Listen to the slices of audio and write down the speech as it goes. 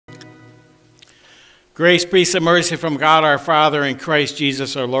Grace, peace, and mercy from God our Father and Christ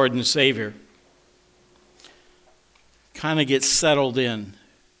Jesus our Lord and Savior. Kind of get settled in.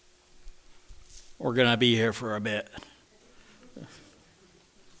 We're going to be here for a bit.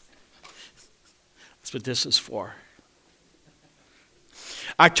 That's what this is for.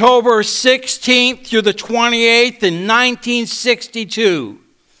 October 16th through the 28th in 1962.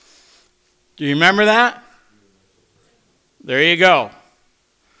 Do you remember that? There you go.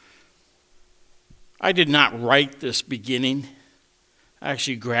 I did not write this beginning. I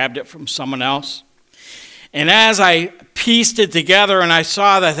actually grabbed it from someone else. And as I pieced it together and I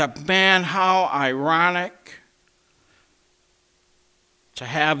saw that, I thought, man, how ironic to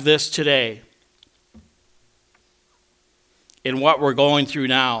have this today in what we're going through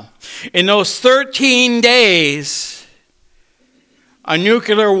now. In those 13 days, a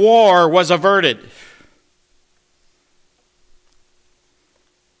nuclear war was averted.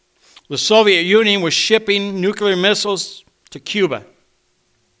 The Soviet Union was shipping nuclear missiles to Cuba,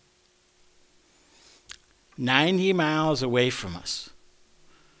 90 miles away from us.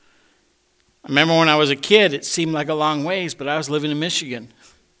 I remember when I was a kid, it seemed like a long ways, but I was living in Michigan.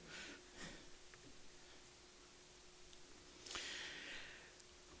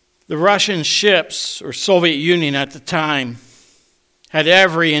 The Russian ships, or Soviet Union at the time, had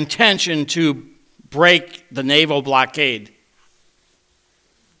every intention to break the naval blockade,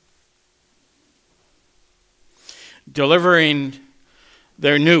 delivering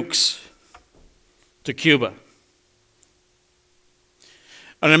their nukes to Cuba.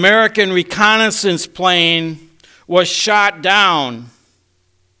 An American reconnaissance plane was shot down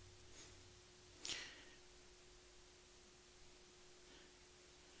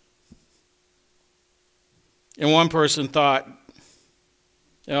and one person thought,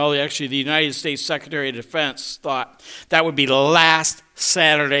 actually the United States Secretary of Defense thought that would be the last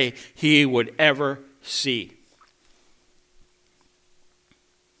Saturday he would ever see.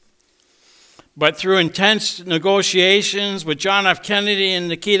 But through intense negotiations with John F. Kennedy and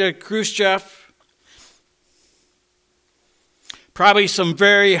Nikita Khrushchev, probably some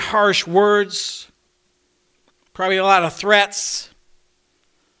very harsh words, probably a lot of threats,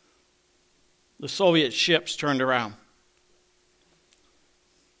 the Soviet ships turned around.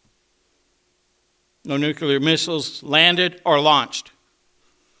 No nuclear missiles landed or launched.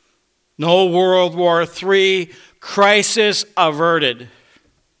 No World War III, crisis averted.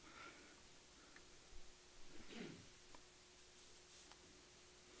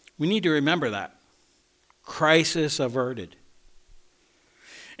 We need to remember that. Crisis averted.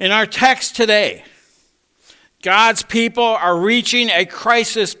 In our text today, God's people are reaching a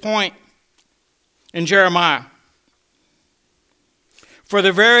crisis point in Jeremiah for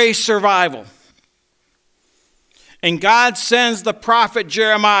their very survival. And God sends the prophet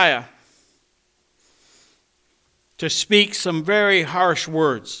Jeremiah to speak some very harsh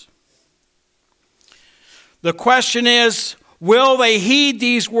words. The question is, will they heed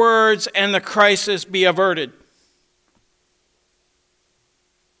these words and the crisis be averted?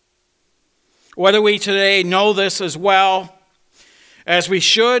 Whether we today know this as well as we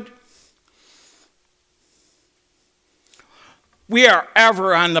should, we are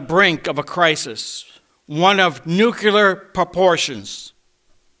ever on the brink of a crisis, one of nuclear proportions.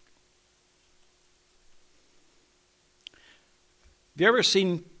 Have you ever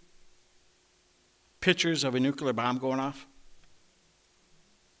seen pictures of a nuclear bomb going off?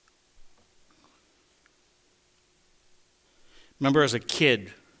 Remember as a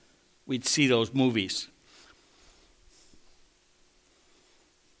kid, we'd see those movies.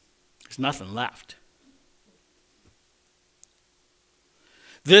 There's nothing left.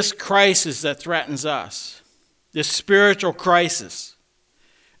 This crisis that threatens us, this spiritual crisis,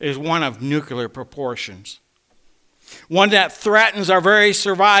 is one of nuclear proportions. One that threatens our very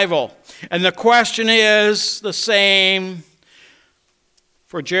survival. And the question is the same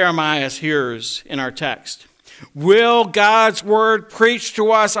for Jeremiah's hearers in our text. Will God's word preached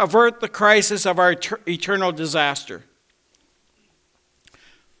to us avert the crisis of our eternal disaster?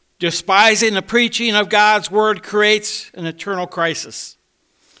 Despising the preaching of God's word creates an eternal crisis,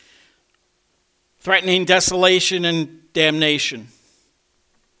 threatening desolation and damnation.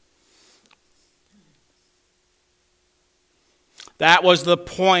 That was the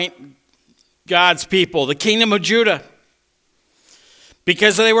point, God's people, the kingdom of Judah,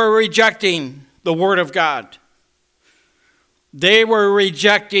 because they were rejecting the word of God. They were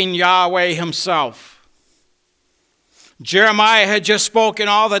rejecting Yahweh himself. Jeremiah had just spoken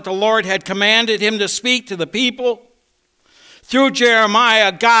all that the Lord had commanded him to speak to the people. Through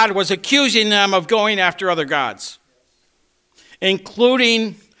Jeremiah, God was accusing them of going after other gods,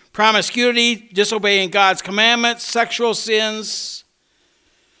 including promiscuity, disobeying God's commandments, sexual sins,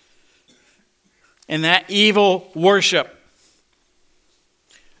 and that evil worship.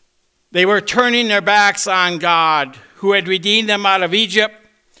 They were turning their backs on God, who had redeemed them out of Egypt,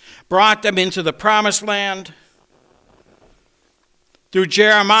 brought them into the promised land. Through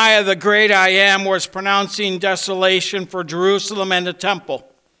Jeremiah, the great I Am was pronouncing desolation for Jerusalem and the temple.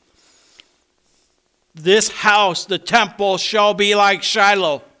 This house, the temple, shall be like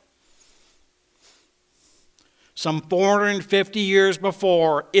Shiloh. Some 450 years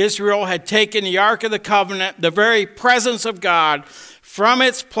before, Israel had taken the Ark of the Covenant, the very presence of God, from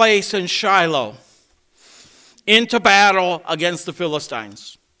its place in Shiloh into battle against the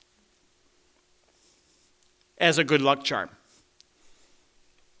Philistines as a good luck charm.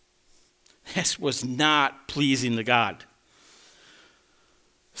 This was not pleasing to God.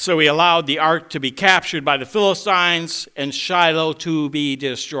 So he allowed the ark to be captured by the Philistines and Shiloh to be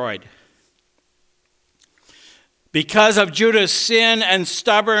destroyed. Because of Judah's sin and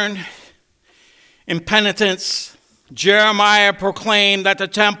stubborn impenitence, Jeremiah proclaimed that the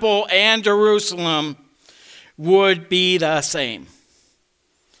temple and Jerusalem would be the same.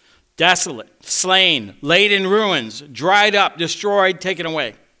 Desolate, slain, laid in ruins, dried up, destroyed, taken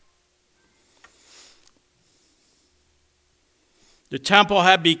away. The temple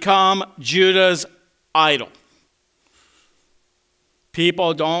had become Judah's idol.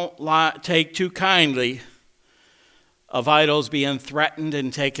 People don't take too kindly of idols being threatened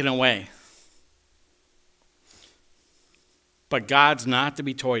and taken away. But God's not to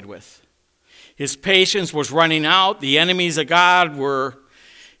be toyed with. His patience was running out. The enemies of God were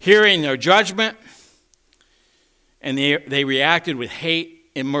hearing their judgment, and they reacted with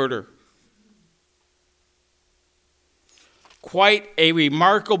hate and murder. Quite a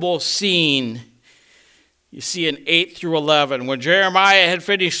remarkable scene you see in 8 through 11. When Jeremiah had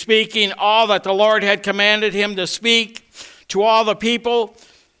finished speaking all that the Lord had commanded him to speak to all the people,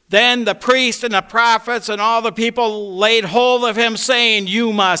 then the priests and the prophets and all the people laid hold of him, saying,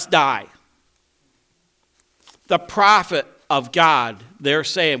 "You must die." The prophet of God, they're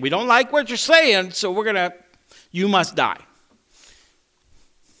saying, "We don't like what you're saying, so you must die."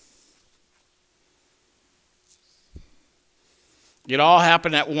 It all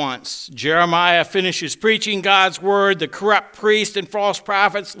happened at once. Jeremiah finishes preaching God's word. The corrupt priests and false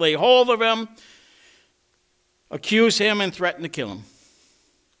prophets lay hold of him, accuse him, and threaten to kill him.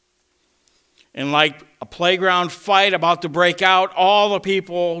 And like a playground fight about to break out, all the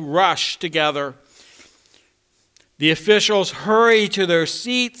people rush together. The officials hurry to their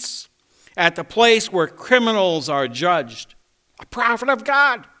seats at the place where criminals are judged. A prophet of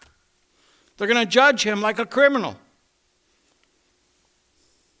God. They're going to judge him like a criminal.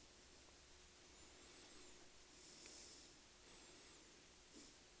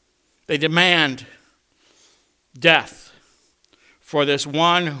 They demand death for this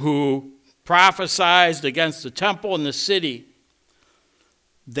one who prophesied against the temple and the city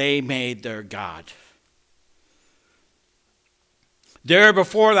they made their God. There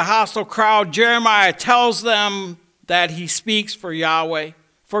before the hostile crowd, Jeremiah tells them that he speaks for Yahweh,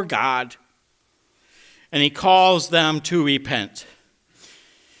 for God, and he calls them to repent.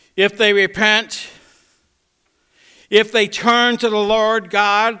 If they repent, if they turn to the Lord,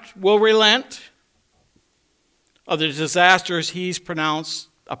 God will relent of the disasters he's pronounced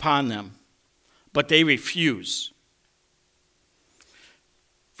upon them. But they refuse.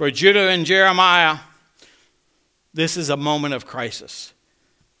 For Judah and Jeremiah, this is a moment of crisis.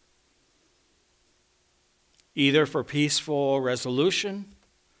 Either for peaceful resolution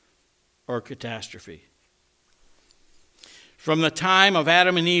or catastrophe. From the time of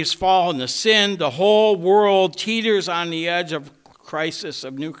Adam and Eve's fall and the sin, the whole world teeters on the edge of a crisis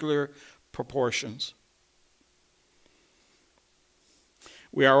of nuclear proportions.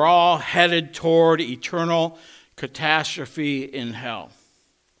 We are all headed toward eternal catastrophe in hell.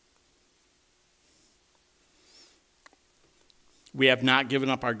 We have not given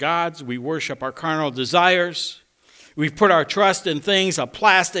up our gods. We worship our carnal desires. We've put our trust in things of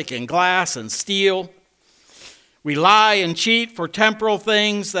plastic and glass and steel. We lie and cheat for temporal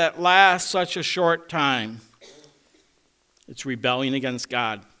things that last such a short time. It's rebellion against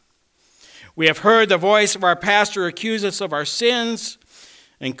God. We have heard the voice of our pastor accuse us of our sins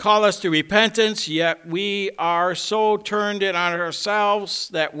and call us to repentance, yet we are so turned in on ourselves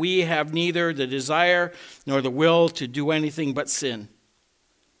that we have neither the desire nor the will to do anything but sin.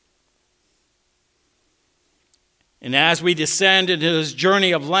 And as we descend into this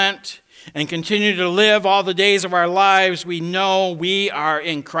journey of Lent and continue to live all the days of our lives, we know we are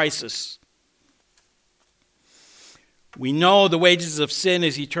in crisis. We know the wages of sin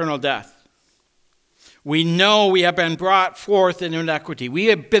is eternal death. We know we have been brought forth in iniquity. We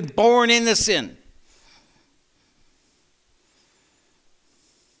have been born into sin.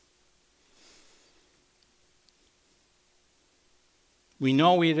 We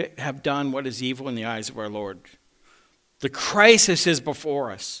know we have done what is evil in the eyes of our Lord. The crisis is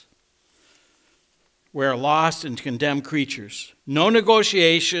before us. We are lost and condemned creatures. No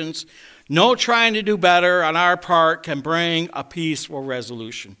negotiations, no trying to do better on our part can bring a peaceful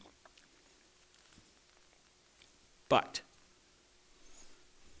resolution. But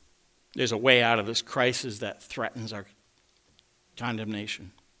there's a way out of this crisis that threatens our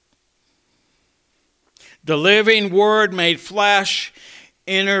condemnation. The living Word made flesh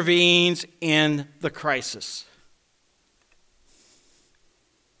intervenes in the crisis.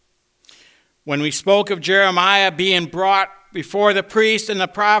 When we spoke of Jeremiah being brought before the priests and the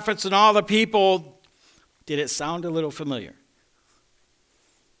prophets and all the people, did it sound a little familiar?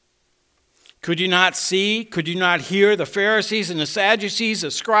 Could you not see, could you not hear the Pharisees and the Sadducees, the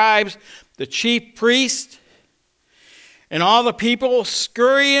scribes, the chief priests, and all the people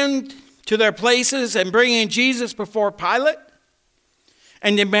scurrying to their places and bringing Jesus before Pilate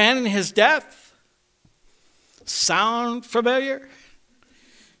and demanding his death? Sound familiar?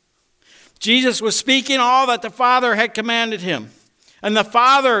 Jesus was speaking all that the Father had commanded him. And the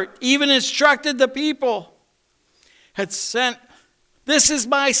Father even instructed the people, had sent, "This is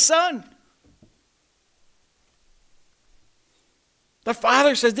my Son." The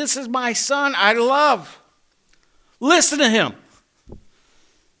Father says, "This is my Son I love. Listen to him."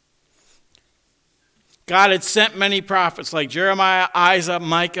 God had sent many prophets like Jeremiah, Isaiah,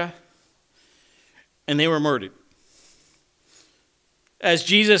 Micah, and they were murdered. As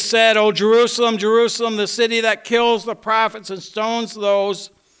Jesus said, "O Jerusalem, Jerusalem, the city that kills the prophets and stones those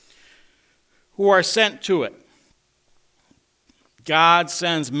who are sent to it." God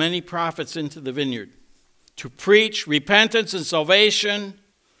sends many prophets into the vineyard to preach repentance and salvation,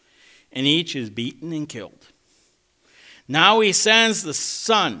 and each is beaten and killed. Now he sends the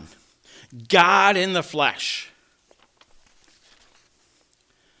Son, God in the flesh.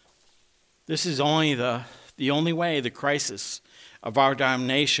 This is only the only way the crisis of our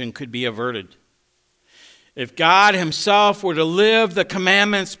damnation could be averted. If God himself were to live the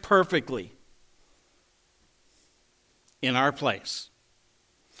commandments perfectly in our place,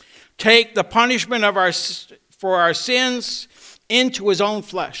 take the punishment for our sins into his own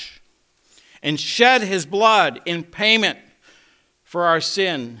flesh, and shed his blood in payment for our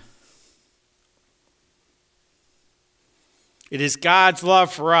sin, it is God's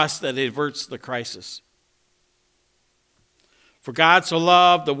love for us that averts the crisis. For God so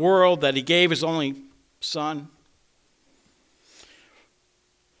loved the world that he gave his only Son.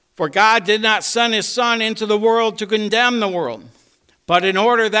 For God did not send his Son into the world to condemn the world, but in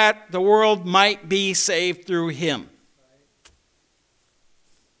order that the world might be saved through him.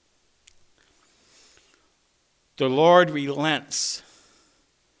 The Lord relents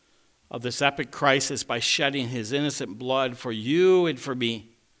of this epic crisis by shedding his innocent blood for you and for me.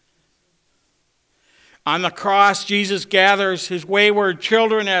 On the cross, Jesus gathers his wayward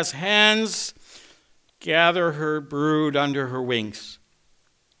children as hens gather her brood under her wings.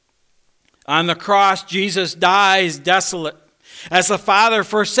 On the cross, Jesus dies desolate as the Father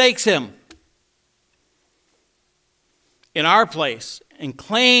forsakes him in our place and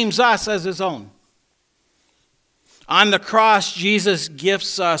claims us as his own. On the cross, Jesus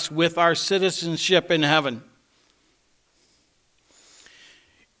gifts us with our citizenship in heaven,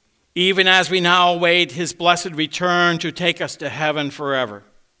 even as we now await his blessed return to take us to heaven forever.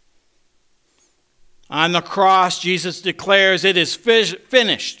 On the cross, Jesus declares, "It is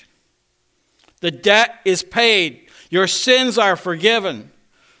finished. The debt is paid. Your sins are forgiven.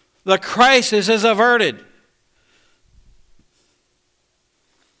 The crisis is averted."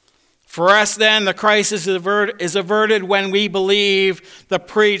 For us, then, the crisis is averted when we believe the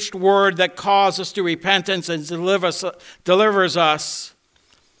preached word that calls us to repentance and delivers us,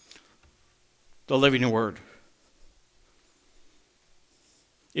 the living word.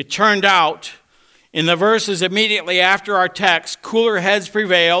 It turned out, in the verses immediately after our text, cooler heads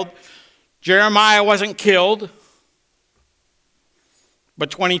prevailed. Jeremiah wasn't killed, but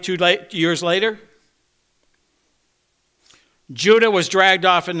 22 years later, Judah was dragged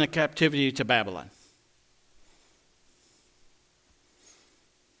off into captivity to Babylon.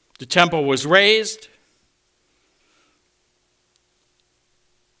 The temple was razed.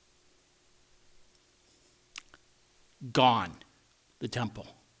 Gone, the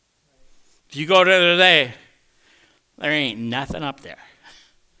temple. If you go there today, there ain't nothing up there.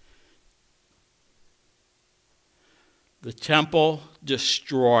 The temple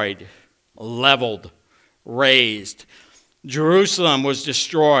destroyed, leveled, razed. Jerusalem was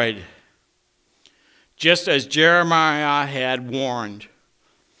destroyed, just as Jeremiah had warned.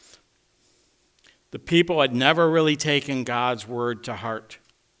 The people had never really taken God's word to heart.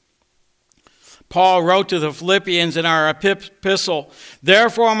 Paul wrote to the Philippians in our epistle,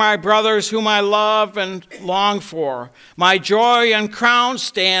 "Therefore, my brothers, whom I love and long for, my joy and crown,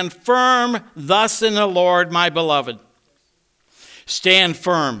 stand firm thus in the Lord, my beloved." Stand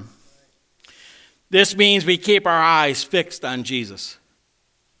firm. This means we keep our eyes fixed on Jesus,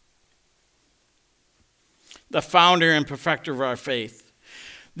 the founder and perfecter of our faith.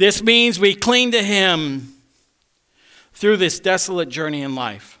 This means we cling to him through this desolate journey in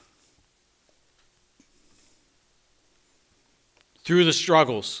life, through the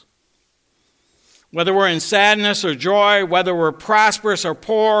struggles. Whether we're in sadness or joy, whether we're prosperous or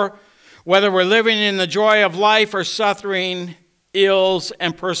poor, whether we're living in the joy of life or suffering, ills,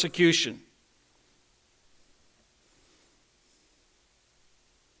 and persecution.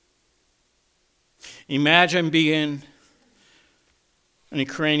 Imagine being an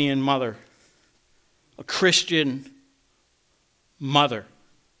Ukrainian mother, a Christian mother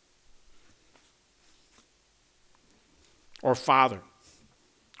or father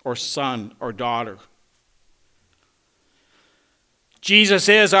or son or daughter. Jesus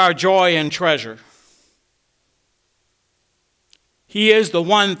is our joy and treasure. He is the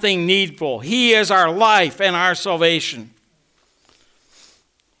one thing needful. He is our life and our salvation.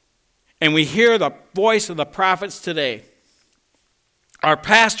 And we hear the voice of the prophets today, our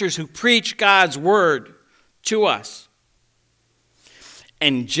pastors who preach God's word to us.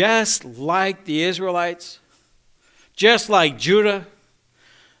 And just like the Israelites, just like Judah,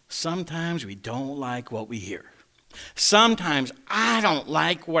 sometimes we don't like what we hear. Sometimes I don't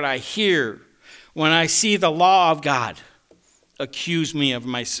like what I hear when I see the law of God accuse me of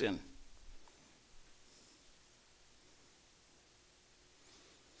my sin.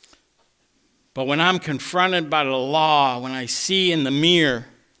 But when I'm confronted by the law, when I see in the mirror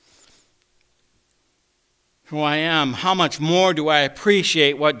who I am, how much more do I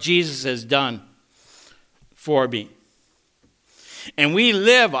appreciate what Jesus has done for me? And we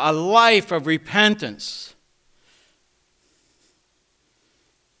live a life of repentance.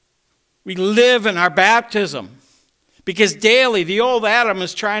 We live in our baptism because daily the old Adam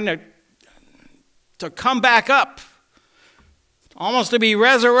is trying to come back up, almost to be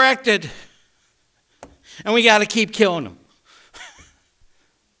resurrected. And we got to keep killing him.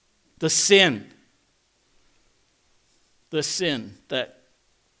 The sin that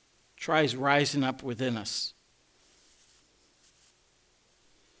tries rising up within us.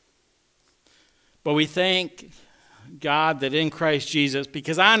 But we thank God that in Christ Jesus,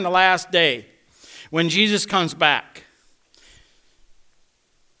 because on the last day, when Jesus comes back,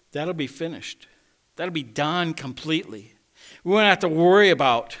 that'll be finished. That'll be done completely. We won't have to worry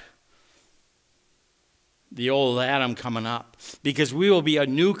about the old Adam coming up, because we will be a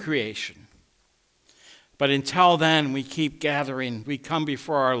new creation. But until then, we keep gathering. We come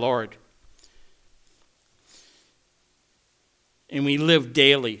before our Lord. And we live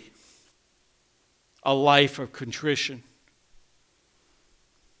daily a life of contrition.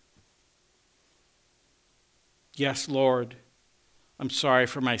 Yes, Lord, I'm sorry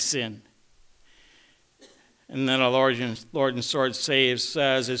for my sin. And then our Lord and Sword says,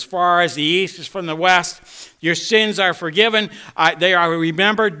 as far as the east is from the west, your sins are forgiven. They are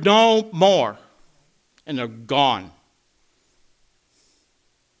remembered no more. And they're gone.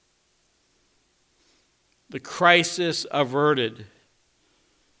 The crisis averted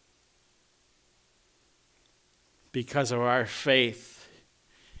because of our faith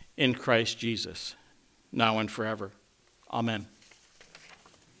in Christ Jesus, now and forever. Amen.